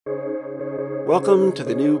Welcome to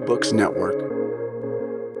the New Books Network.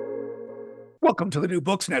 Welcome to the New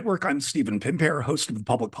Books Network. I'm Stephen Pimpare, host of the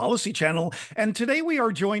Public Policy Channel, and today we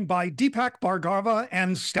are joined by Deepak Bhargava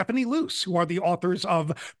and Stephanie Luce, who are the authors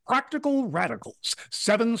of Practical Radicals: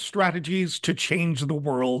 7 Strategies to Change the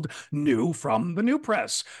World, new from the New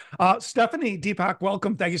Press. Stephanie, Deepak,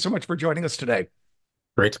 welcome. Thank you so much for joining us today.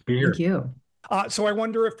 Great to be Thank here. you. So I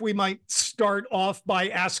wonder if we might start off by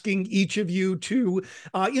asking each of you to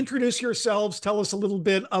introduce yourselves, tell us a little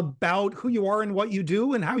bit about who you are and what you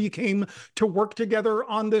do and how you came to work together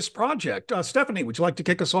on this project. Stephanie, would you like to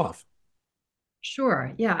kick us off?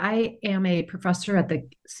 Sure. Yeah, I am a professor at the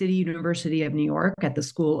City University of New York at the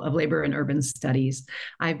School of Labor and Urban Studies.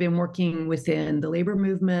 I've been working within the labor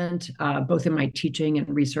movement, both in my teaching and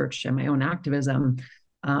research and my own activism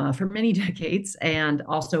for many decades, and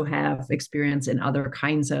also have experience in other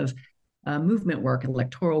kinds of movement work,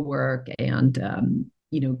 electoral work, and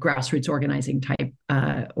grassroots organizing type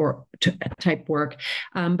work.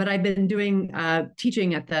 But I've been doing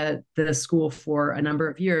teaching at the school for a number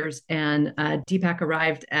of years, and Deepak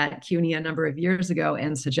arrived at CUNY a number of years ago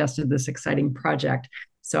and suggested this exciting project.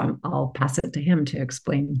 So I'll pass it to him to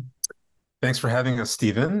explain. Thanks for having us,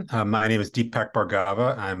 Stephen. My name is Deepak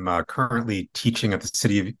Bhargava. I'm currently teaching at the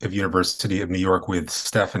City of University of New York with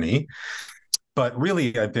Stephanie. But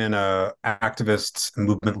really, I've been an activist and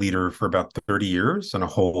movement leader for about 30 years on a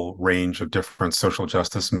whole range of different social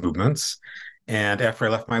justice movements. And after I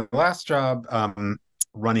left my last job,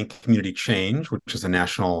 running Community Change, which is a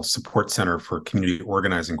national support center for community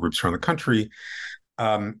organizing groups around the country,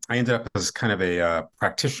 I ended up as kind of a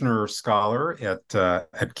practitioner scholar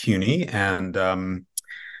at CUNY, and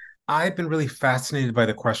I've been really fascinated by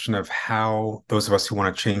the question of how those of us who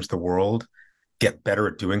want to change the world get better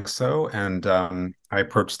at doing so. And I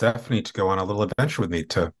approached Stephanie to go on a little adventure with me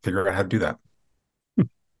to figure out how to do that.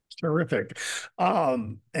 Terrific.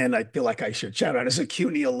 And I feel like I should shout out as a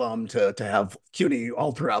CUNY alum to have CUNY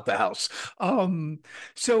all throughout the house.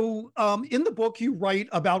 So in the book, you write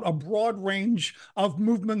about a broad range of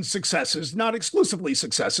movement successes, not exclusively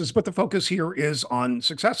successes, but the focus here is on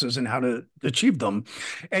successes and how to achieve them.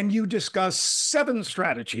 And you discuss 7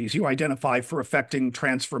 strategies you identify for effecting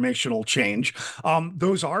transformational change.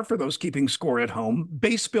 Those are, for those keeping score at home,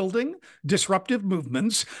 base building, disruptive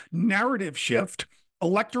movements, narrative shift,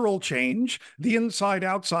 electoral change, the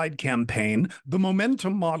inside-outside campaign, the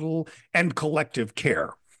momentum model, and collective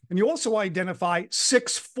care. And you also identify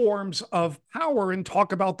 6 forms of power and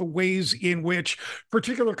talk about the ways in which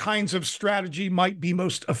particular kinds of strategy might be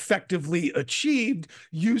most effectively achieved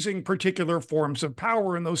using particular forms of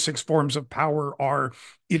power. And those 6 forms of power are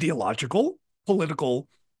ideological, political,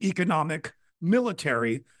 economic,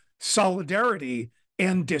 military, solidarity,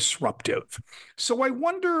 and disruptive. So I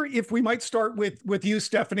wonder if we might start with you,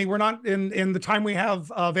 Stephanie. We're not in the time we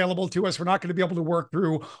have available to us, we're not going to be able to work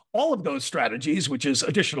through all of those strategies, which is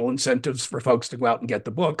additional incentives for folks to go out and get the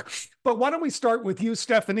book. But why don't we start with you,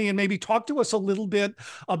 Stephanie, and maybe talk to us a little bit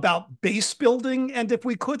about base building. And if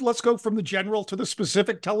we could, let's go from the general to the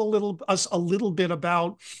specific. Tell us a little bit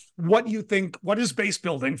about what you think, what is base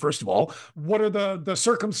building, first of all? What are the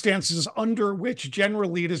circumstances under which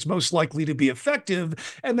generally it is most likely to be effective?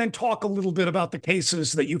 And then talk a little bit about the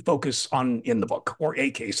cases that you focus on in the book, or a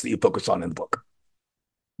case that you focus on in the book.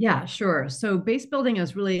 Yeah, sure. So base building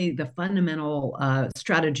is really the fundamental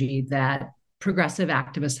strategy that progressive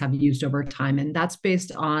activists have used over time. And that's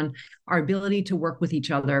based on our ability to work with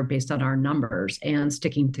each other based on our numbers and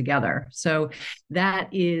sticking together. So that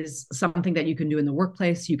is something that you can do in the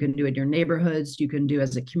workplace, you can do in your neighborhoods, you can do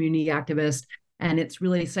as a community activist. And it's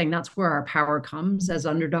really saying that's where our power comes as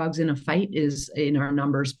underdogs in a fight, is in our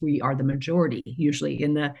numbers. We are the majority, usually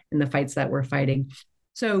in the fights that we're fighting.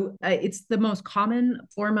 So it's the most common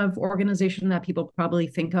form of organization that people probably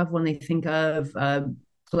think of when they think of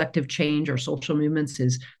collective change or social movements,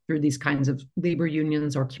 is through these kinds of labor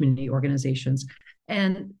unions or community organizations.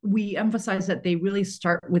 And we emphasize that they really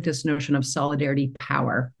start with this notion of solidarity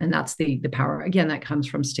power. And that's the power, again, that comes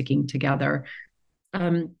from sticking together.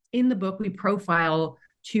 In the book, we profile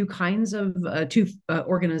 2 kinds of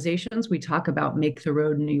organizations. We talk about Make the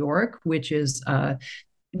Road New York, which is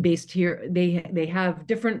based here. They have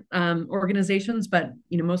different organizations, but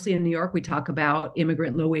mostly in New York, we talk about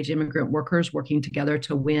low-wage immigrant workers working together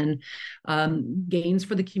to win gains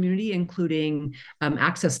for the community, including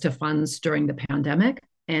access to funds during the pandemic.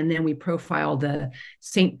 And then we profile the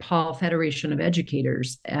St. Paul Federation of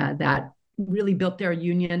Educators that really built their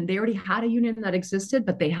union. They already had a union that existed,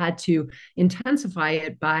 but they had to intensify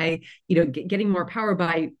it by getting more power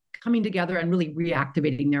by coming together and really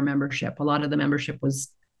reactivating their membership. A lot of the membership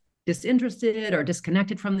was disinterested or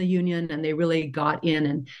disconnected from the union, and they really got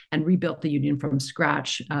in and rebuilt the union from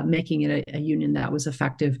scratch, making it a union that was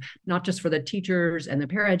effective, not just for the teachers and the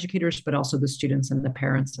paraeducators, but also the students and the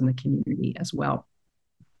parents and the community as well.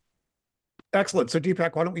 Excellent. So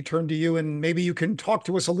Deepak, why don't we turn to you, and maybe you can talk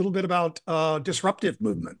to us a little bit about disruptive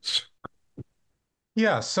movements.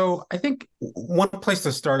 Yeah, so I think one place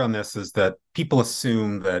to start on this is that people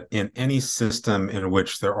assume that in any system in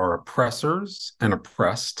which there are oppressors and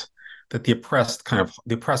oppressed, that the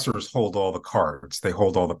oppressors hold all the cards, they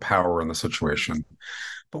hold all the power in the situation.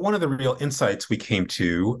 But one of the real insights we came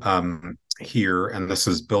to here, and this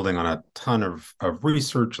is building on a ton of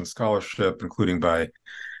research and scholarship, including by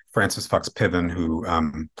Frances Fox Piven, who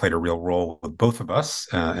played a real role with both of us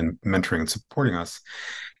in mentoring and supporting us,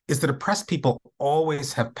 is that oppressed people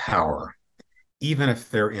always have power, even if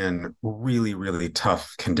they're in really, really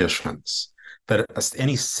tough conditions. That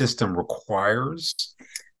any system requires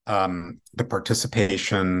the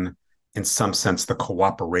participation, in some sense, the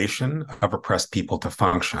cooperation of oppressed people to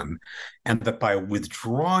function. And that by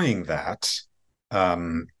withdrawing that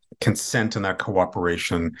consent and that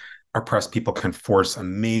cooperation, oppressed people can force a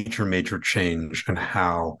major, major change in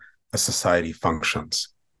how a society functions.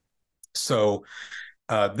 So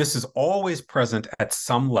this is always present at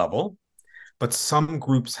some level, but some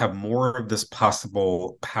groups have more of this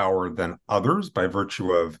possible power than others by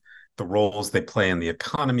virtue of the roles they play in the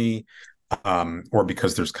economy, or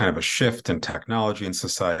because there's kind of a shift in technology in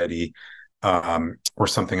society, or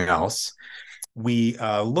something else. We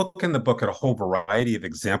look in the book at a whole variety of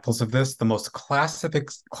examples of this. The most classic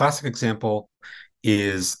example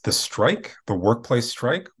is the strike, the workplace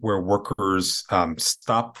strike, where workers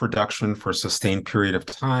stop production for a sustained period of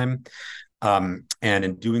time, and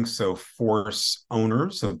in doing so, force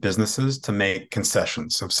owners of businesses to make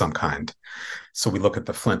concessions of some kind. So we look at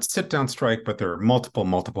the Flint sit-down strike, but there are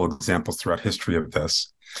multiple examples throughout history of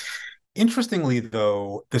this. Interestingly,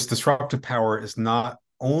 though, this disruptive power is not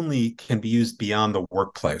only can be used beyond the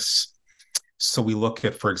workplace. So we look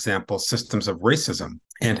at, for example, systems of racism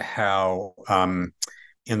and how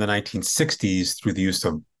in the 1960s, through the use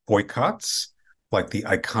of boycotts, like the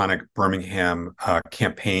iconic Birmingham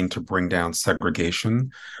campaign to bring down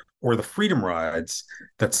segregation, or the freedom rides,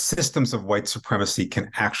 that systems of white supremacy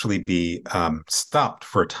can actually be stopped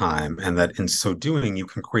for a time, and that in so doing, you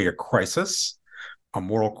can create a crisis, a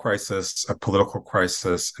moral crisis, a political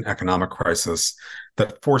crisis, an economic crisis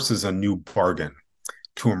that forces a new bargain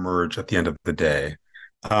to emerge at the end of the day.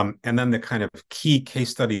 And then the kind of key case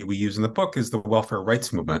study we use in the book is the welfare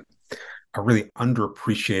rights movement, a really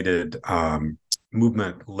underappreciated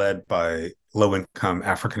movement led by low-income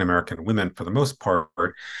African-American women for the most part,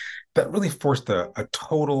 that really forced a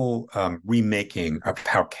total remaking of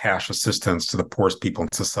how cash assistance to the poorest people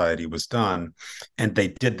in society was done. And they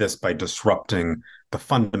did this by disrupting the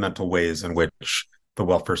fundamental ways in which the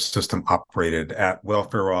welfare system operated at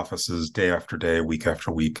welfare offices day after day, week after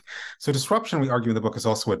week. So disruption, we argue in the book, is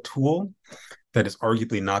also a tool that is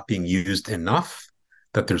arguably not being used enough,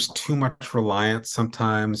 that there's too much reliance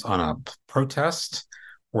sometimes on a protest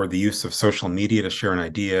or the use of social media to share an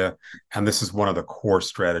idea. And this is one of the core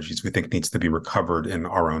strategies we think needs to be recovered in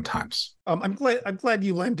our own times. I'm glad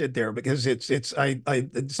you landed there, because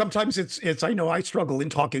sometimes I know I struggle in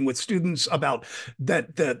talking with students about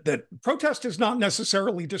that protest is not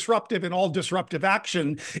necessarily disruptive, and all disruptive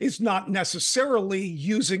action is not necessarily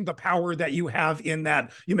using the power that you have in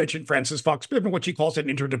that. You mentioned Frances Fox Piven, what she calls an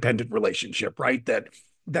interdependent relationship, right?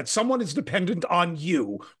 That someone is dependent on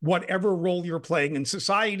you, whatever role you're playing in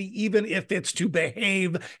society, even if it's to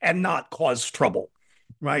behave and not cause trouble,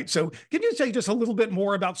 right? So can you say just a little bit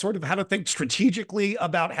more about sort of how to think strategically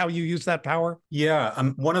about how you use that power? Yeah,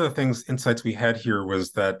 one of the insights we had here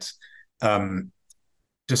was that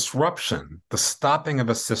disruption, the stopping of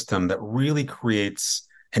a system that really creates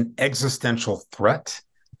an existential threat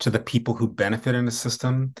to the people who benefit in a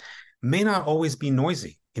system, may not always be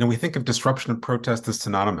noisy. We think of disruption and protest as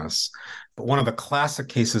synonymous, but one of the classic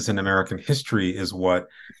cases in American history is what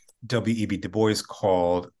W.E.B. Du Bois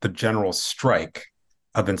called the general strike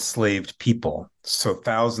of enslaved people. So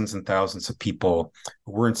thousands and thousands of people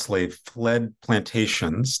who were enslaved fled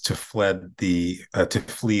plantations to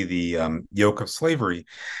flee the yoke of slavery.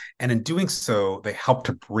 And in doing so, they helped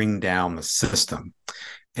to bring down the system.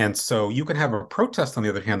 And so you can have a protest, on the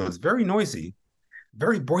other hand, that's very noisy,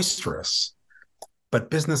 very boisterous, but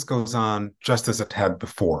business goes on just as it had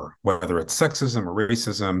before, whether it's sexism or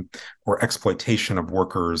racism or exploitation of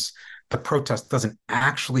workers. The protest doesn't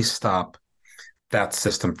actually stop that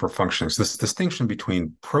system from functioning. So this distinction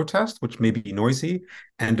between protest, which may be noisy,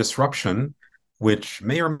 and disruption, which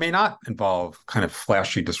may or may not involve kind of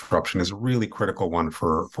flashy disruption, is a really critical one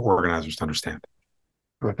for organizers to understand.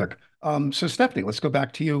 Terrific. So Stephanie, let's go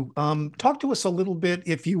back to you. Talk to us a little bit,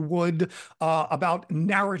 if you would, about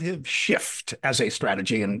narrative shift as a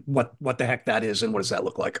strategy and what the heck that is and what does that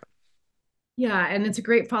look like? Yeah, and it's a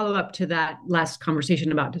great follow-up to that last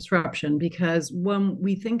conversation about disruption, because when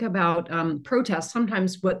we think about protests,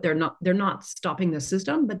 sometimes what they're not stopping the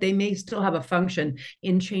system, but they may still have a function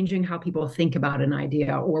in changing how people think about an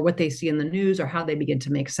idea or what they see in the news or how they begin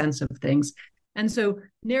to make sense of things. And so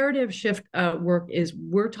narrative shift work is,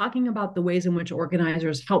 we're talking about the ways in which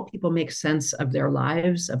organizers help people make sense of their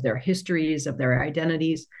lives, of their histories, of their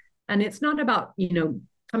identities. And it's not about,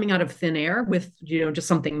 coming out of thin air with, just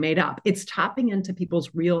something made up. It's tapping into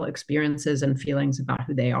people's real experiences and feelings about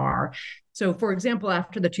who they are. So, for example,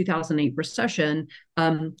 after the 2008 recession,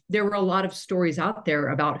 there were a lot of stories out there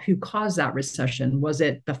about who caused that recession. Was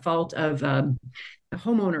it the fault of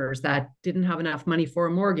homeowners that didn't have enough money for a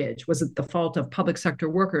mortgage? Was it the fault of public sector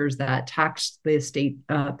workers that taxed the state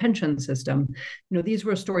pension system? These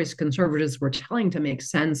were stories conservatives were telling to make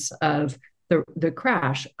sense of the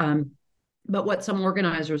crash. But what some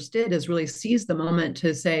organizers did is really seize the moment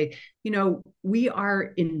to say, we are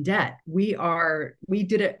in debt. We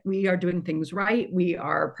did it. We are doing things right. We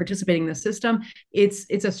are participating in the system. It's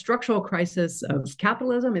a structural crisis of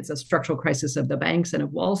capitalism. It's a structural crisis of the banks and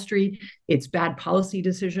of Wall Street. It's bad policy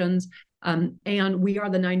decisions. And we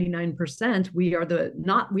are the 99%. We are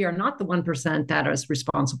not the 1% that is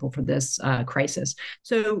responsible for this crisis.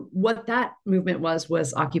 So what that movement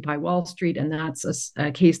was Occupy Wall Street, and that's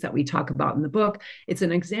a case that we talk about in the book. It's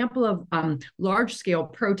an example of large-scale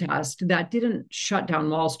protest that didn't shut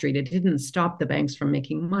down Wall Street. It didn't stop the banks from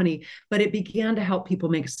making money, but it began to help people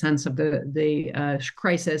make sense of the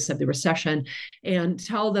crisis, of the recession, and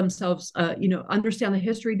tell themselves, understand the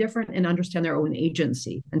history different and understand their own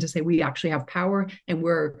agency, and to say we actually have power and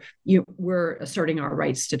we're asserting our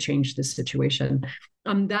rights to change this situation.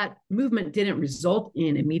 That movement didn't result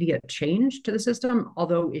in immediate change to the system,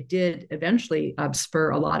 although it did eventually spur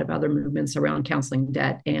a lot of other movements around canceling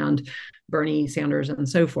debt and Bernie Sanders and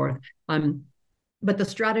so forth. But the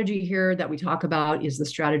strategy here that we talk about is the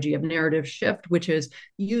strategy of narrative shift, which is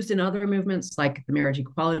used in other movements like the marriage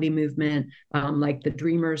equality movement, like the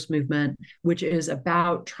Dreamers movement, which is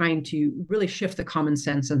about trying to really shift the common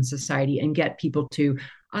sense in society and get people to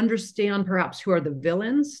understand perhaps who are the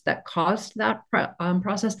villains that caused that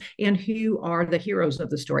process and who are the heroes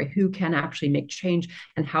of the story, who can actually make change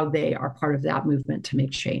and how they are part of that movement to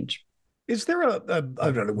make change. Is there I don't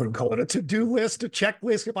know what to call it, a to-do list, a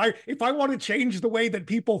checklist? If I want to change the way that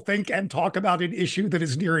people think and talk about an issue that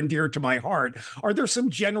is near and dear to my heart, are there some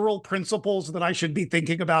general principles that I should be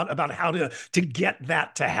thinking about how to get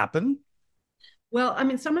that to happen? Well, I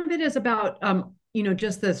mean, some of it is about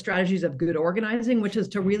just the strategies of good organizing, which is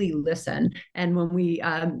to really listen. And when we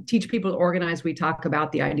teach people to organize, we talk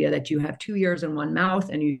about the idea that you have 2 ears and 1 mouth,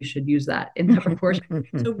 and you should use that in that proportion.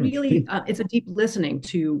 So really, it's a deep listening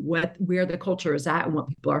to where the culture is at and what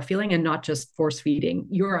people are feeling, and not just force feeding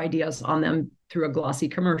your ideas on them through a glossy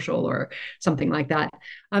commercial or something like that.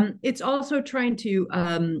 It's also trying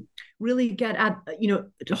to really get at,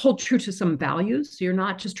 to hold true to some values. So you're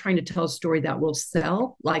not just trying to tell a story that will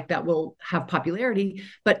sell, like that will have popularity,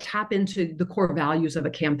 but tap into the core values of a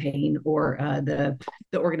campaign or the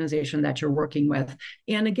organization that you're working with.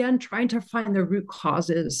 And again, trying to find the root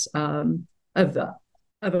causes of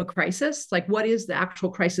a crisis, like what is the actual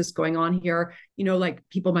crisis going on here? Like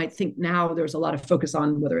people might think now there's a lot of focus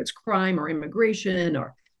on whether it's crime or immigration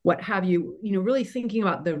or what have you, really thinking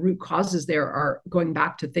about the root causes there are going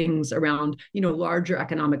back to things around, larger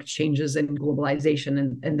economic changes and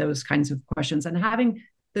globalization and those kinds of questions, and having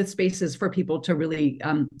the spaces for people to really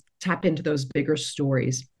tap into those bigger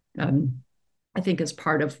stories. I think is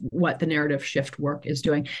part of what the narrative shift work is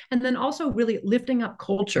doing. And then also really lifting up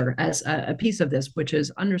culture as a piece of this, which is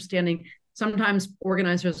understanding sometimes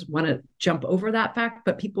organizers want to jump over that fact,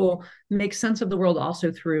 but people make sense of the world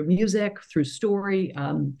also through music, through story,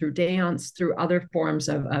 through dance, through other forms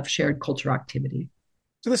of shared culture activity.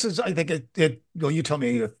 So this is, I think you tell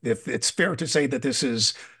me if it's fair to say that this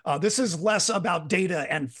is less about data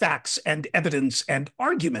and facts and evidence and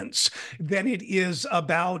arguments than it is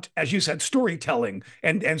about, as you said, storytelling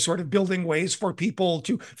and sort of building ways for people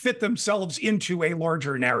to fit themselves into a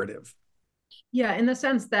larger narrative. Yeah, in the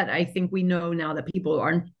sense that I think we know now that people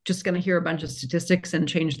aren't just going to hear a bunch of statistics and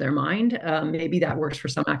change their mind. Maybe that works for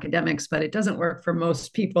some academics, but it doesn't work for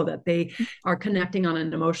most people, that they are connecting on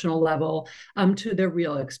an emotional level to their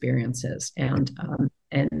real experiences. And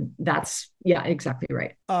And that's, yeah, exactly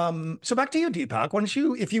right. So back to you, Deepak. Why don't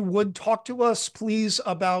you, if you would, talk to us, please,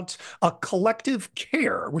 about a collective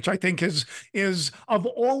care, which I think is of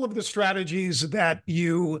all of the strategies that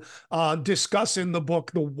you discuss in the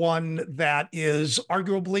book, the one that is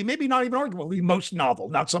arguably, maybe not even arguably, most novel,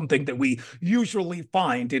 not something that we usually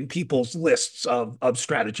find in people's lists of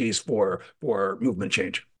strategies for movement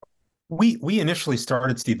change. We initially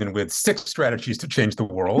started, Stephen, with 6 strategies to change the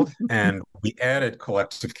world, and we added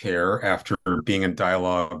collective care after being in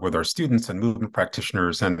dialogue with our students and movement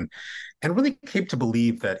practitioners, and really came to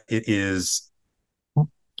believe that it is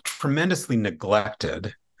tremendously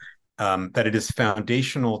neglected, that it is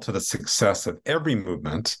foundational to the success of every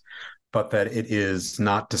movement, but that it is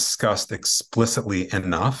not discussed explicitly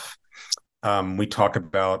enough. We talk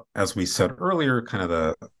about, as we said earlier, kind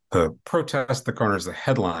of the protest that garners the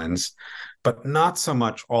headlines, but not so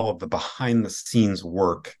much all of the behind the scenes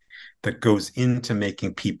work that goes into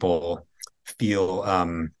making people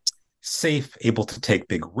feel safe, able to take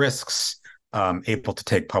big risks, able to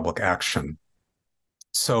take public action.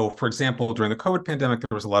 So, for example, during the COVID pandemic,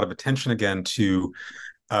 there was a lot of attention again to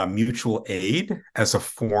mutual aid as a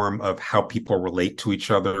form of how people relate to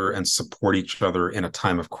each other and support each other in a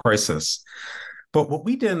time of crisis. But what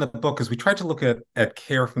we did in the book is we tried to look at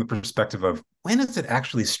care from the perspective of when is it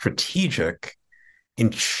actually strategic in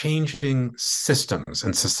changing systems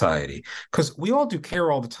in society? Because we all do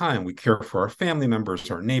care all the time. We care for our family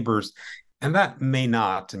members, our neighbors, and that may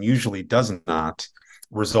not, and usually does not,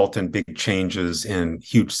 result in big changes in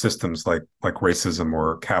huge systems like racism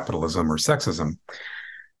or capitalism or sexism.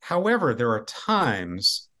 However, there are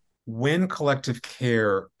times when collective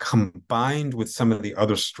care combined with some of the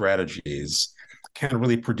other strategies can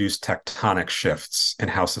really produce tectonic shifts in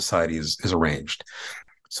how society is arranged.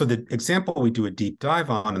 So the example we do a deep dive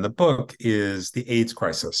on in the book is the AIDS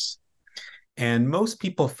crisis. And most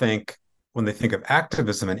people think, when they think of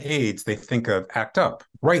activism and AIDS, they think of ACT UP,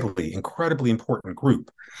 rightly, incredibly important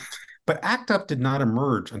group. But ACT UP did not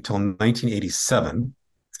emerge until 1987,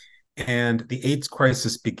 and the AIDS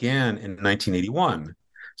crisis began in 1981.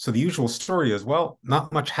 So the usual story is, well,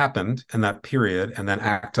 not much happened in that period, and then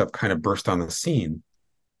ACT UP kind of burst on the scene.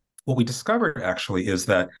 What we discovered actually is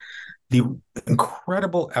that the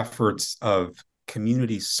incredible efforts of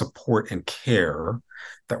community support and care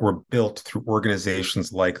that were built through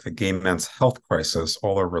organizations like the Gay Men's Health Crisis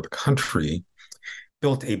all over the country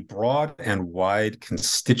built a broad and wide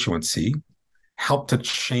constituency, helped to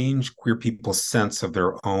change queer people's sense of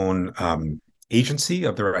their own agency,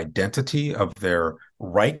 of their identity, of their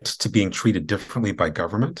right to being treated differently by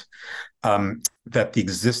government, that the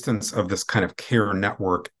existence of this kind of care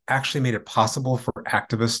network actually made it possible for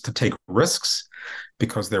activists to take risks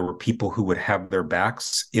because there were people who would have their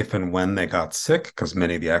backs if and when they got sick, because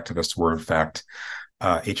many of the activists were in fact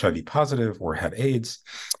HIV positive or had AIDS.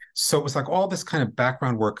 So it was like all this kind of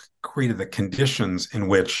background work created the conditions in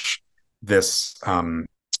which this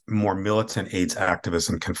more militant AIDS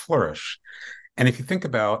activism can flourish. And if you think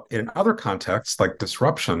about it in other contexts like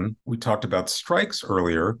disruption, we talked about strikes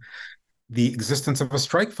earlier, the existence of a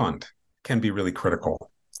strike fund can be really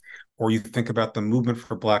critical. Or you think about the movement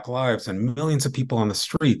for Black lives and millions of people on the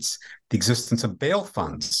streets, the existence of bail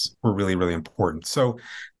funds were really, really important. So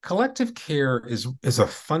collective care is a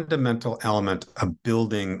fundamental element of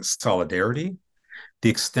building solidarity, the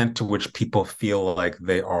extent to which people feel like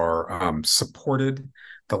they are supported,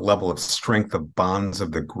 the level of strength of bonds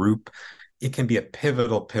of the group. It can be a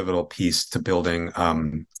pivotal piece to building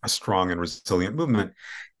a strong and resilient movement.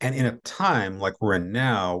 And in a time like we're in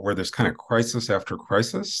now, where there's kind of crisis after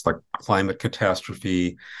crisis, like climate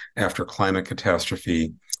catastrophe after climate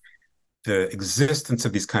catastrophe, the existence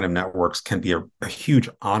of these kind of networks can be a huge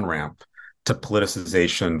on-ramp to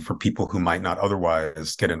politicization for people who might not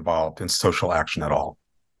otherwise get involved in social action at all.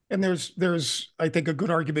 And there's I think a good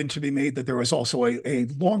argument to be made that there was also a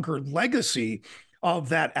longer legacy of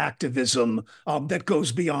that activism that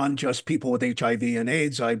goes beyond just people with HIV and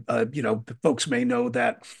AIDS. Folks may know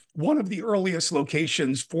that one of the earliest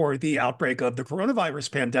locations for the outbreak of the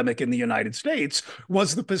coronavirus pandemic in the United States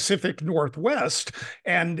was the Pacific Northwest.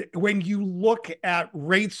 And when you look at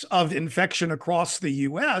rates of infection across the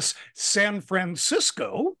US, San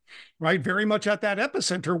Francisco, right, very much at that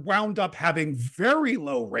epicenter, wound up having very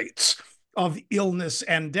low rates of illness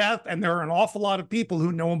and death. And there are an awful lot of people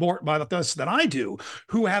who know more about this than I do,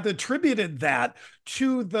 who have attributed that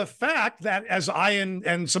to the fact that, as I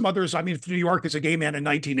and some others, I mean, New York as a gay man in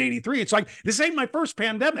 1983, it's like, this ain't my first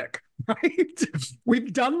pandemic. right?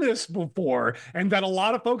 We've done this before. And that a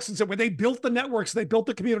lot of folks said when they built the networks, they built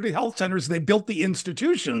the community health centers, they built the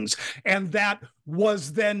institutions, and that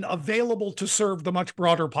was then available to serve the much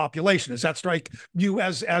broader population. Does that strike you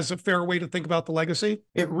as a fair way to think about the legacy?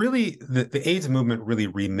 It really, the AIDS movement really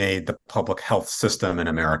remade the public health system in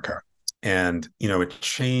America. And, it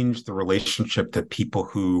changed the relationship that people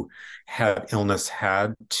who had illness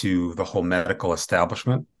had to the whole medical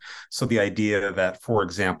establishment. So the idea that, for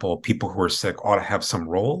example, people who are sick ought to have some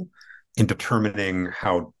role in determining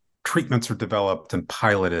how treatments are developed and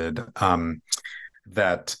piloted,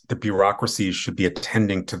 that the bureaucracies should be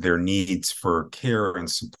attending to their needs for care and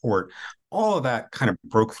support. All of that kind of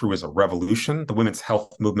broke through as a revolution. The women's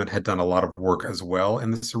health movement had done a lot of work as well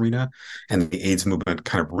in this arena, and the AIDS movement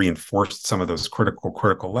kind of reinforced some of those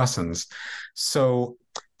critical lessons. So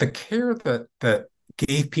the care that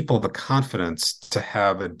gave people the confidence to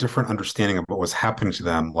have a different understanding of what was happening to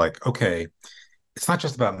them, like, okay, it's not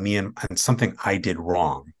just about me and something I did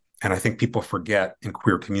wrong. And I think people forget in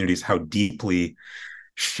queer communities how deeply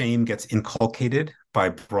shame gets inculcated by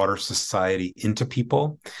broader society into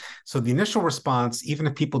people. So the initial response, even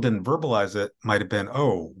if people didn't verbalize it, might have been,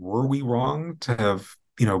 oh, were we wrong to have,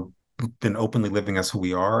 been openly living as who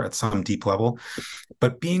we are at some deep level?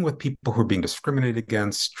 But being with people who are being discriminated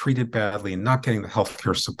against, treated badly, and not getting the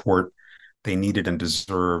healthcare support they needed and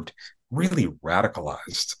deserved really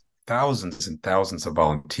radicalized thousands and thousands of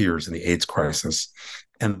volunteers in the AIDS crisis.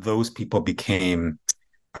 And those people became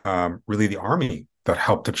really the army that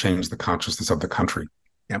helped to change the consciousness of the country.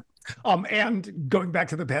 Yeah. And going back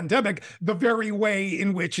to the pandemic, the very way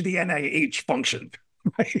in which the NIH functioned,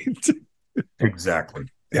 right? Exactly.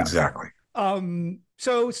 Yeah. Exactly.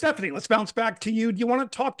 So Stephanie, let's bounce back to you. Do you want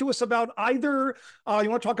to talk to us about either, you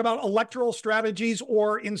want to talk about electoral strategies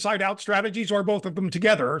or inside out strategies, or both of them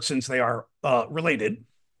together, since they are related?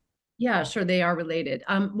 Yeah, sure. They are related.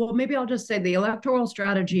 Well, maybe I'll just say the electoral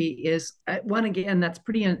strategy is one, again, that's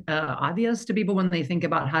pretty obvious to people when they think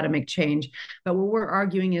about how to make change. But what we're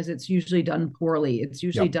arguing is it's usually done poorly. It's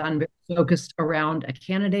usually done very focused around a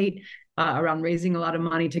candidate, around raising a lot of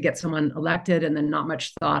money to get someone elected, and then not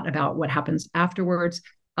much thought about what happens afterwards.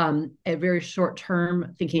 A very short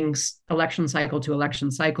term thinking, election cycle to election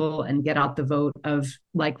cycle, and get out the vote of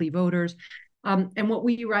likely voters. And what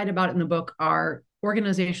we write about in the book are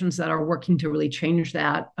organizations that are working to really change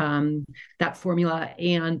that formula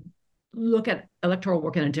and look at electoral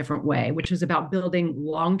work in a different way, which is about building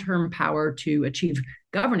long-term power to achieve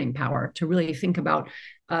governing power, to really think about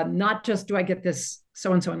not just do I get this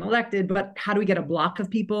so-and-so elected, but how do we get a block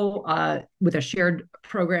of people with a shared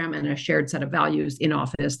program and a shared set of values in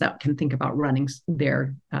office that can think about running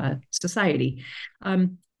their society.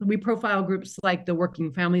 We profile groups like the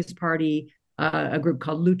Working Families Party, a group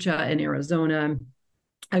called Luce in Arizona,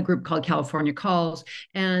 a group called California Calls,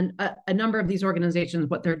 and a number of these organizations.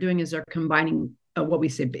 What they're doing is they're combining what we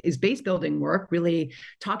say is base building work, really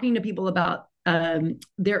talking to people about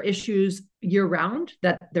their issues year round,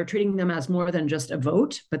 that they're treating them as more than just a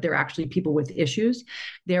vote, but they're actually people with issues.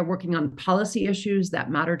 They're working on policy issues that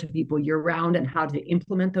matter to people year round and how to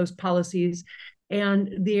implement those policies. And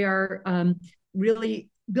they're really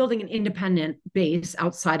building an independent base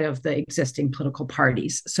outside of the existing political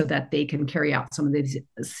parties so that they can carry out some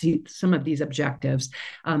of these objectives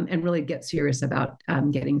and really get serious about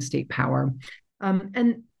getting state power.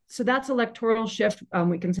 And so that's electoral shift.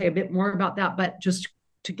 We can say a bit more about that, but just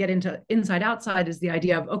to get into inside outside is the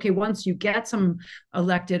idea of, okay, once you get some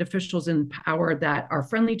elected officials in power that are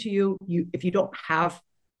friendly to you, if you don't have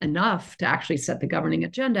enough to actually set the governing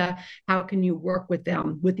agenda, how can you work with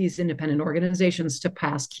them, with these independent organizations, to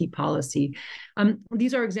pass key policy?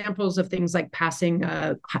 These are examples of things like passing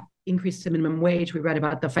increase the minimum wage. We read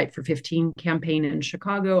about the Fight for 15 campaign in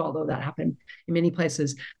Chicago, although that happened in many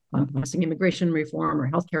places, passing immigration reform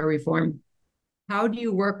or healthcare reform. How do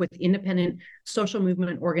you work with independent social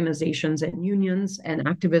movement organizations and unions and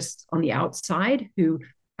activists on the outside who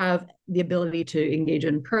have the ability to engage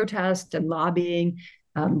in protest and lobbying,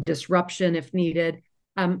 disruption if needed,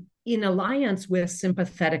 in alliance with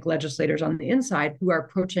sympathetic legislators on the inside who are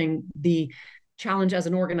approaching the challenge as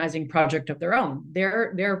an organizing project of their own?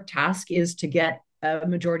 Their task is to get a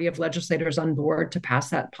majority of legislators on board to pass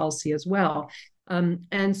that policy as well.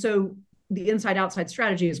 And so the inside-outside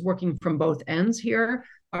strategy is working from both ends here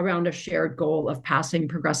around a shared goal of passing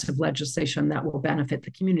progressive legislation that will benefit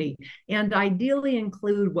the community, and ideally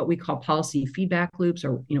include what we call policy feedback loops,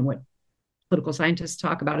 or what political scientists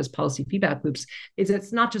talk about as policy feedback loops, is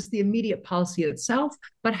it's not just the immediate policy itself,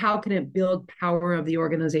 but how can it build power of the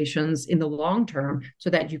organizations in the long term so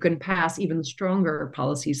that you can pass even stronger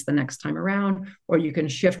policies the next time around, or you can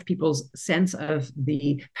shift people's sense of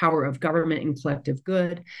the power of government and collective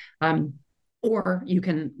good. Or you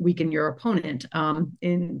can weaken your opponent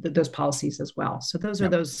in those policies as well. So those are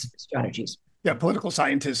those strategies. Yeah, political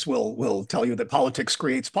scientists will tell you that politics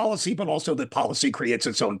creates policy, but also that policy creates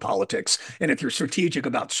its own politics. And if you're strategic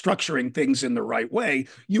about structuring things in the right way,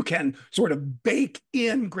 you can sort of bake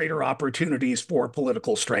in greater opportunities for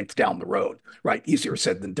political strength down the road. Right? Easier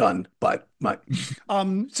said than done, but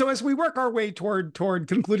so as we work our way toward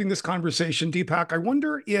concluding this conversation, Deepak, I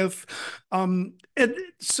wonder if toward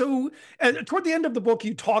the end of the book,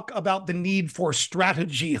 you talk about the need for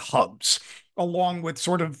strategy hubs, along with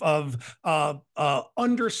sort of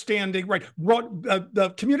understanding, right,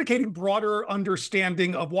 communicating broader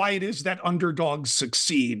understanding of why it is that underdogs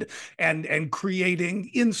succeed, and creating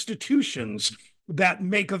institutions that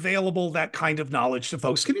make available that kind of knowledge to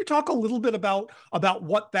folks. Can you talk a little bit about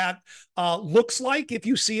what that looks like if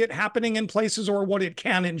you see it happening in places, or what it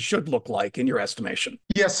can and should look like in your estimation?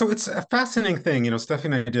 Yeah, so it's a fascinating thing.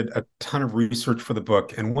 Stephanie and I did a ton of research for the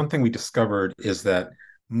book, and one thing we discovered is that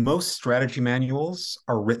most strategy manuals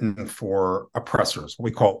are written for oppressors, what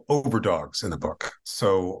we call overdogs in the book.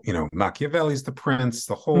 So, Machiavelli's The Prince,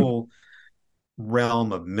 the whole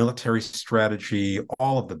realm of military strategy,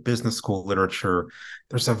 all of the business school literature.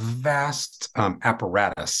 There's a vast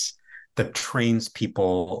apparatus that trains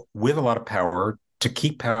people with a lot of power to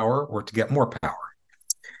keep power or to get more power.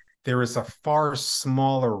 There is a far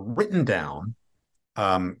smaller written down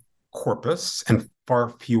corpus and far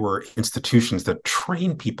fewer institutions that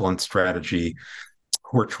train people in strategy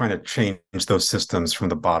who are trying to change those systems from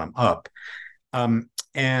the bottom up.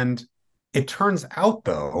 And it turns out,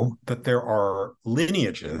 though, that there are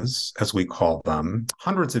lineages, as we call them,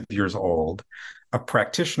 hundreds of years old, of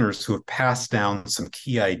practitioners who have passed down some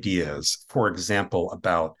key ideas, for example,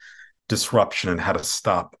 about disruption and how to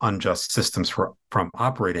stop unjust systems from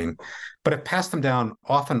operating, but have passed them down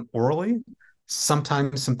often orally.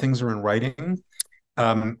 Sometimes some things are in writing.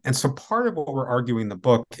 And so part of what we're arguing in the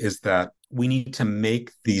book is that we need to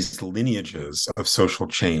make these lineages of social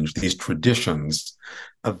change, these traditions,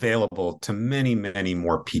 available to many, many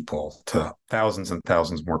more people, to thousands and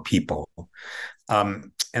thousands more people.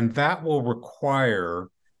 And that will require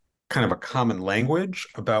kind of a common language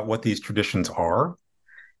about what these traditions are.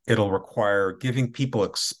 It'll require giving people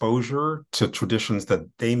exposure to traditions that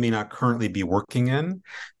they may not currently be working in,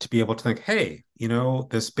 to be able to think, hey,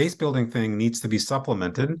 this base building thing needs to be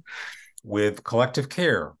supplemented with collective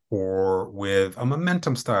care, or with a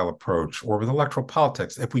momentum style approach, or with electoral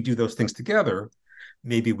politics. If we do those things together,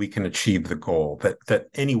 maybe we can achieve the goal. That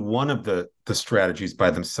any one of the strategies by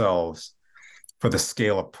themselves for the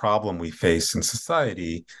scale of problem we face in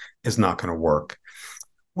society is not going to work.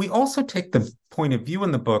 We also take the point of view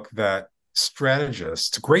in the book that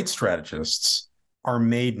strategists, great strategists, are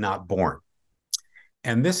made, not born.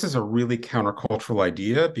 And this is a really countercultural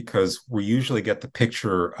idea, because we usually get the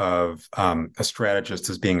picture of a strategist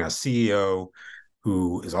as being a CEO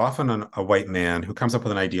who is often a white man who comes up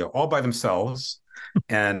with an idea all by themselves,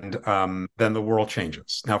 and then the world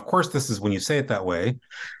changes. Now, of course, this is, when you say it that way,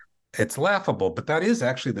 it's laughable, but that is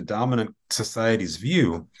actually the dominant society's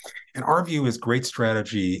view. And our view is great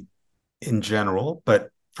strategy in general, but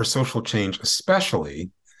for social change especially,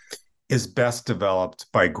 is best developed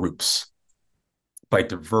by groups, by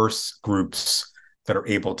diverse groups that are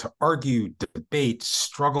able to argue, debate,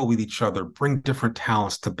 struggle with each other, bring different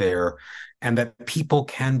talents to bear, and that people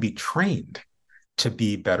can be trained to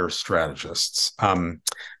be better strategists.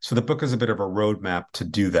 So the book is a bit of a roadmap to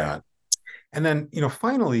do that. And then,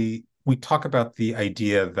 finally, we talk about the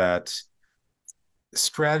idea that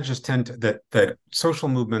strategists that social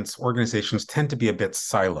movements, organizations tend to be a bit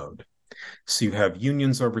siloed. So you have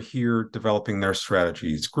unions over here developing their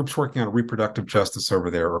strategies, groups working on reproductive justice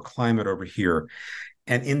over there, or climate over here,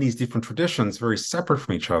 and in these different traditions, very separate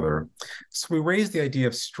from each other. So we raise the idea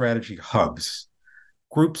of strategy hubs,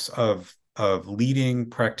 groups of leading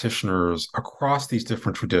practitioners across these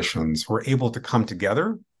different traditions who are able to come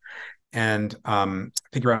together and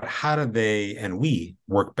figure out how do they and we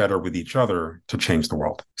work better with each other to change the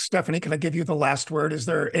world. Stephanie, can I give you the last word? Is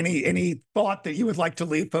there any thought that you would like to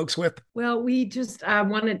leave folks with? Well, we just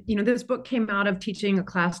wanted, this book came out of teaching a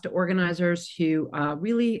class to organizers who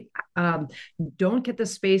really don't get the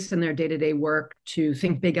space in their day-to-day work to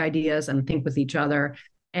think big ideas and think with each other.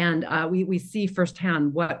 And we see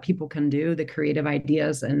firsthand what people can do, the creative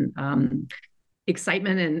ideas and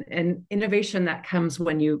excitement and innovation that comes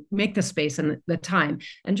when you make the space and the time.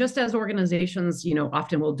 And just as organizations,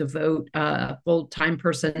 often will devote a full-time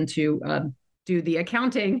person to do the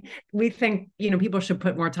accounting, we think, people should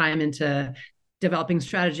put more time into developing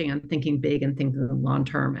strategy and thinking big and thinking long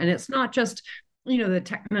term. And it's not just the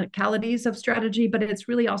technicalities of strategy, but it's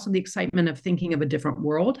really also the excitement of thinking of a different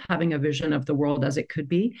world, having a vision of the world as it could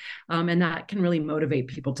be. And that can really motivate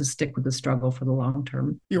people to stick with the struggle for the long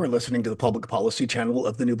term. You are listening to the Public Policy Channel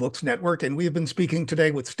of the New Books Network, and we have been speaking today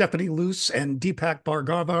with Stephanie Luce and Deepak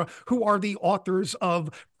Bhargava, who are the authors of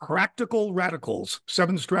Practical Radicals,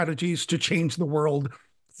 7 Strategies to Change the World,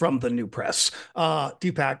 from the New Press.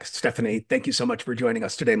 Deepak, Stephanie, thank you so much for joining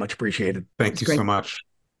us today. Much appreciated. Thank you so much.